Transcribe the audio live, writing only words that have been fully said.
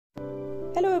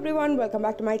Hello everyone, welcome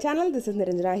back to my channel. This is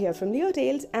Niranjana here from Leo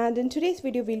Tales, and in today's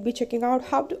video we'll be checking out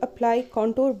how to apply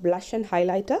contour, blush and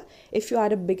highlighter if you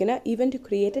are a beginner, even to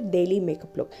create a daily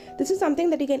makeup look. This is something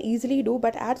that you can easily do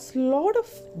but adds a lot of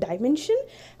dimension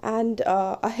and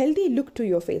a healthy look to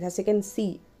your face. As you can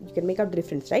see, you can make out the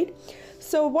difference, right?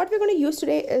 So what we're going to use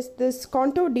today is this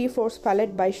Contour D-Force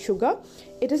palette by Sugar.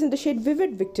 It is in the shade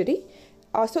Vivid Victory.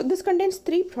 So this contains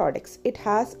 3 products. It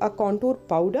has a contour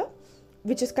powder,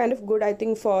 which is kind of good, I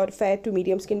think, for fair to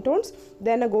medium skin tones,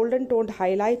 then a golden toned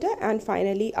highlighter, and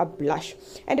finally a blush.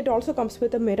 And it also comes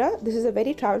with a mirror. This is a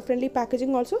very travel friendly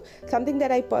packaging, also something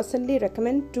that I personally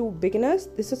recommend to beginners.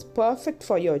 This is perfect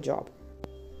for your job.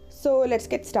 So let's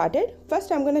get started.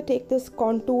 First, I'm going to take this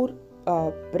contour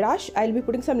brush. I'll be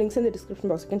putting some links in the description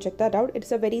box, you can check that out.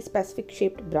 It's a very specific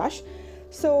shaped brush.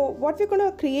 So what we're going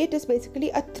to create is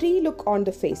basically a 3 look on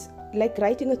the face, like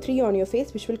writing a 3 on your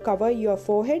face, which will cover your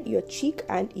forehead, your cheek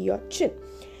and your chin.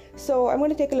 So I'm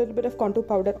going to take a little bit of contour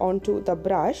powder onto the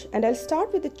brush, and I'll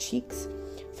start with the cheeks,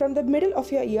 from the middle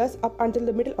of your ears up until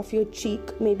the middle of your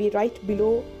cheek, maybe right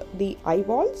below the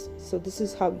eyeballs. So this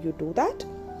is how you do that.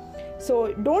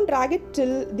 So don't drag it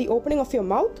till the opening of your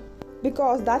mouth,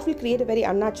 because that will create a very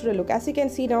unnatural look. As you can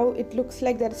see now, it looks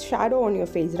like there is shadow on your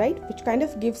face, right? Which kind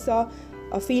of gives a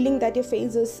feeling that your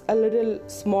face is a little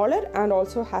smaller and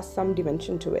also has some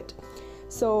dimension to it.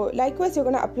 So likewise, you're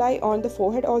going to apply on the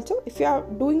forehead also. If you are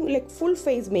doing like full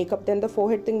face makeup, then the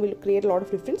forehead thing will create a lot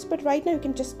of difference, but right now you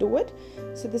can just do it.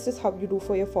 So this is how you do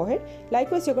for your forehead.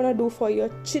 Likewise, you're going to do for your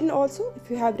chin also. If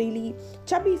you have really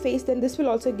chubby face, then this will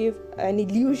also give an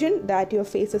illusion that your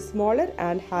face is smaller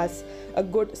and has a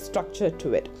good structure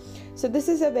to it. So this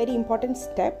is a very important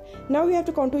step. Now you have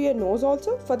to contour your nose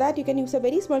also. For that, you can use a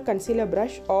very small concealer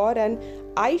brush or an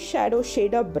eyeshadow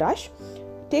shader brush.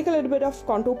 Take a little bit of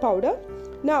contour powder.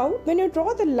 Now when you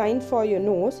draw the line for your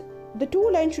nose, the 2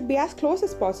 lines should be as close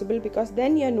as possible, because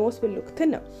then your nose will look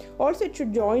thinner. Also, it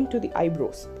should join to the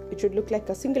eyebrows. It should look like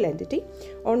a single entity.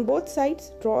 On both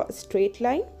sides, draw a straight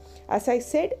line. As I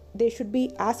said, they should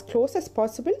be as close as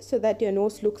possible so that your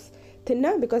nose looks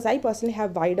thinner, because I personally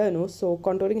have wider nose, so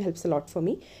contouring helps a lot for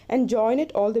me. And join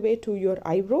it all the way to your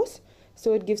eyebrows,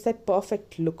 so it gives that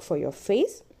perfect look for your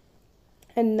face.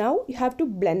 And now you have to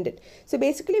blend it. So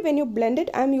basically, when you blend it,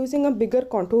 I'm using a bigger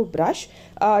contour brush.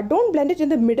 Don't blend it in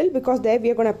the middle, because there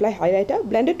we are going to apply highlighter.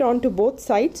 Blend it onto both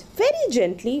sides very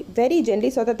gently,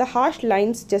 so that the harsh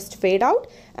lines just fade out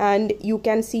and you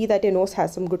can see that your nose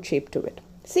has some good shape to it.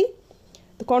 See?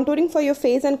 The contouring for your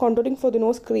face and contouring for the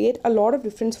nose create a lot of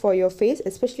difference for your face,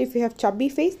 especially if you have chubby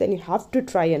face, then you have to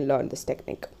try and learn this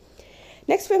technique.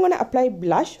 Next, we're going to apply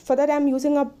blush. For that, I'm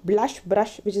using a blush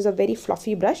brush, which is a very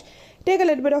fluffy brush. Take a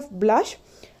little bit of blush.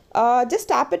 Just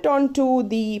tap it onto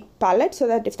the palette so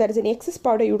that if there is any excess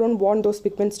powder, you don't want those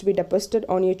pigments to be deposited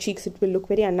on your cheeks. It will look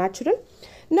very unnatural.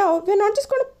 Now, we're not just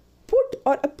going to put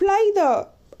or apply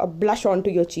the blush onto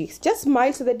your cheeks. Just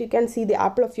smile so that you can see the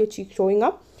apple of your cheek showing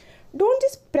up. Don't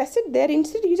just press it there.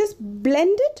 Instead, you just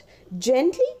blend it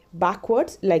gently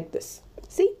backwards like this.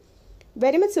 See?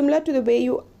 Very much similar to the way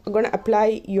you are going to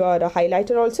apply your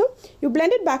highlighter also. You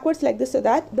blend it backwards like this so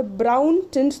that the brown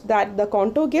tint that the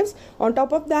contour gives, on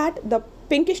top of that, the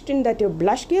pinkish tint that your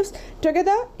blush gives,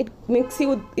 together it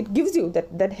gives you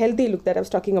that healthy look that I was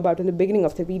talking about in the beginning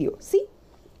of the video. See?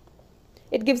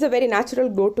 It gives a very natural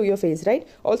glow to your face, right?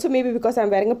 Also, maybe because I'm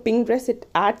wearing a pink dress, it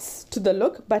adds to the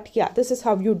look. But yeah, this is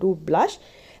how you do blush.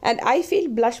 And I feel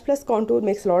blush plus contour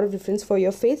makes a lot of difference for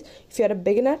your face. If you're a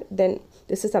beginner, then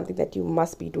this is something that you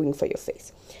must be doing for your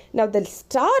face. Now, the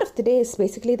star of the day is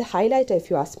basically the highlighter, if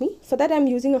you ask me. For that, I'm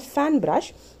using a fan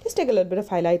brush. Just take a little bit of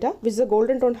highlighter, which is a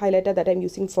golden toned highlighter that I'm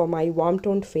using for my warm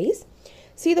toned face.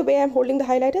 See the way I'm holding the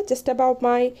highlighter just above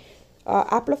my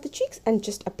apple of the cheeks and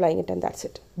just applying it, and that's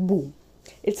it. Boom.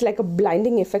 It's like a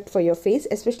blinding effect for your face,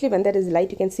 especially when there is light.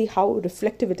 You can see how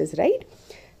reflective it is, right?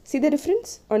 See the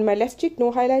difference? On my left cheek,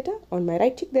 no highlighter. On my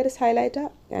right cheek, there is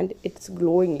highlighter, and it's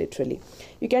glowing literally.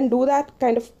 You can do that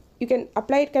you can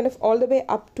apply it kind of all the way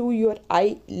up to your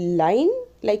eye line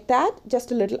like that,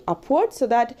 just a little upwards, so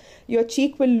that your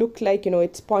cheek will look like,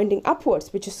 it's pointing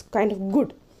upwards, which is kind of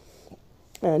good.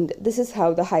 And this is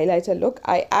how the highlighter look.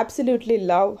 I absolutely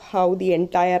love how the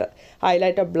entire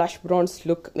highlighter, blush, bronze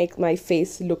look makes my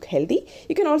face look healthy.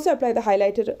 You can also apply the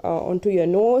highlighter onto your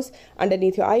nose,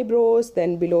 underneath your eyebrows,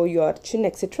 then below your chin,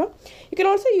 etc. You can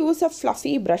also use a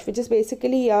fluffy brush, which is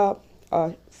basically a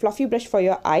fluffy brush for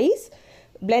your eyes.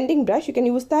 Blending brush, you can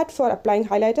use that for applying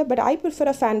highlighter, but I prefer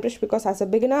a fan brush, because as a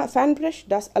beginner, a fan brush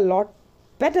does a lot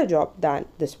better job than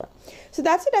this one. So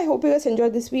that's it. I hope you guys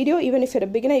enjoyed this video. Even if you're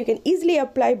a beginner, you can easily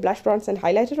apply blush, bronze and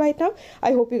highlighter right now.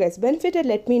 I hope you guys benefited.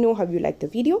 Let me know how you liked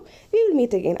the video. We will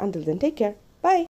meet again. Until then, take care. Bye.